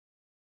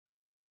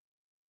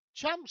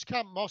Champs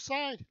Camp Moss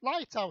Side,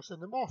 Lighthouse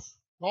and the Moss.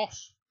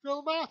 Moss.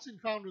 Phil Martin,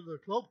 founder of the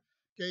club,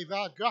 gave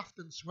hard graft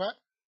and sweat,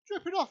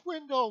 dripping off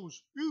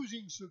windows,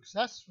 oozing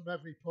success from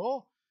every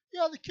pore.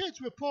 Yeah, the kids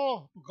were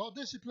poor, but got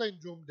discipline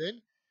drummed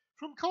in.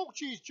 From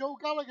coaches Joe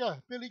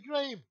Gallagher, Billy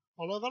Graham,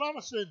 Oliver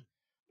Anderson.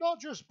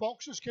 Not just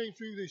boxers came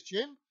through this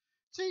gym.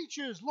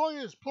 Teachers,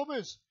 lawyers,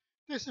 plumbers.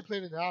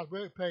 Discipline and hard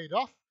work paid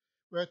off.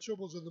 Where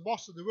troubles in the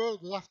moss of the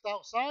world were left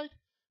outside.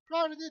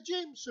 Pride in the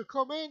gym, so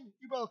come in,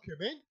 you're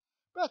welcome in.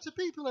 Better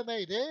people are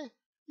made here.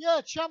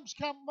 Yeah, Champs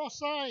Camp Moss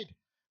Side.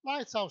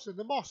 Lighthouse in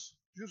the Moss,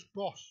 just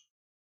boss.